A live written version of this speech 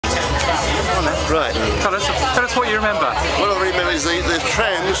Right. Tell us what you remember. What I remember is the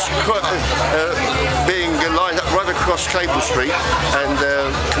trams being lined up right across Cable Street and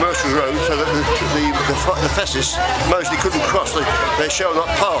Commercial Road, so that the fascists mostly couldn't cross. They shall not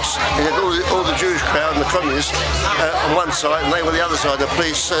pass. And you had all the Jewish crowd and the communists on one side, and they were the other side. The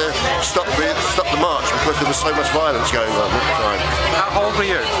police stopped the march because there was so much violence going on at the time. How old were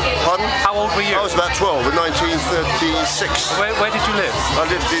you? Pardon? How old were you? I was about 12 in 1936. Where did you live? I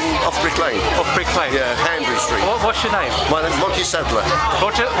lived off Brick Lane. Off Brick Lane? Yeah, Hanbury Street. What's your name? My name's Monty Sadler.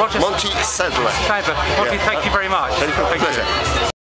 Roger? Monty Sadler. Monty, thank you very much. Pleasure.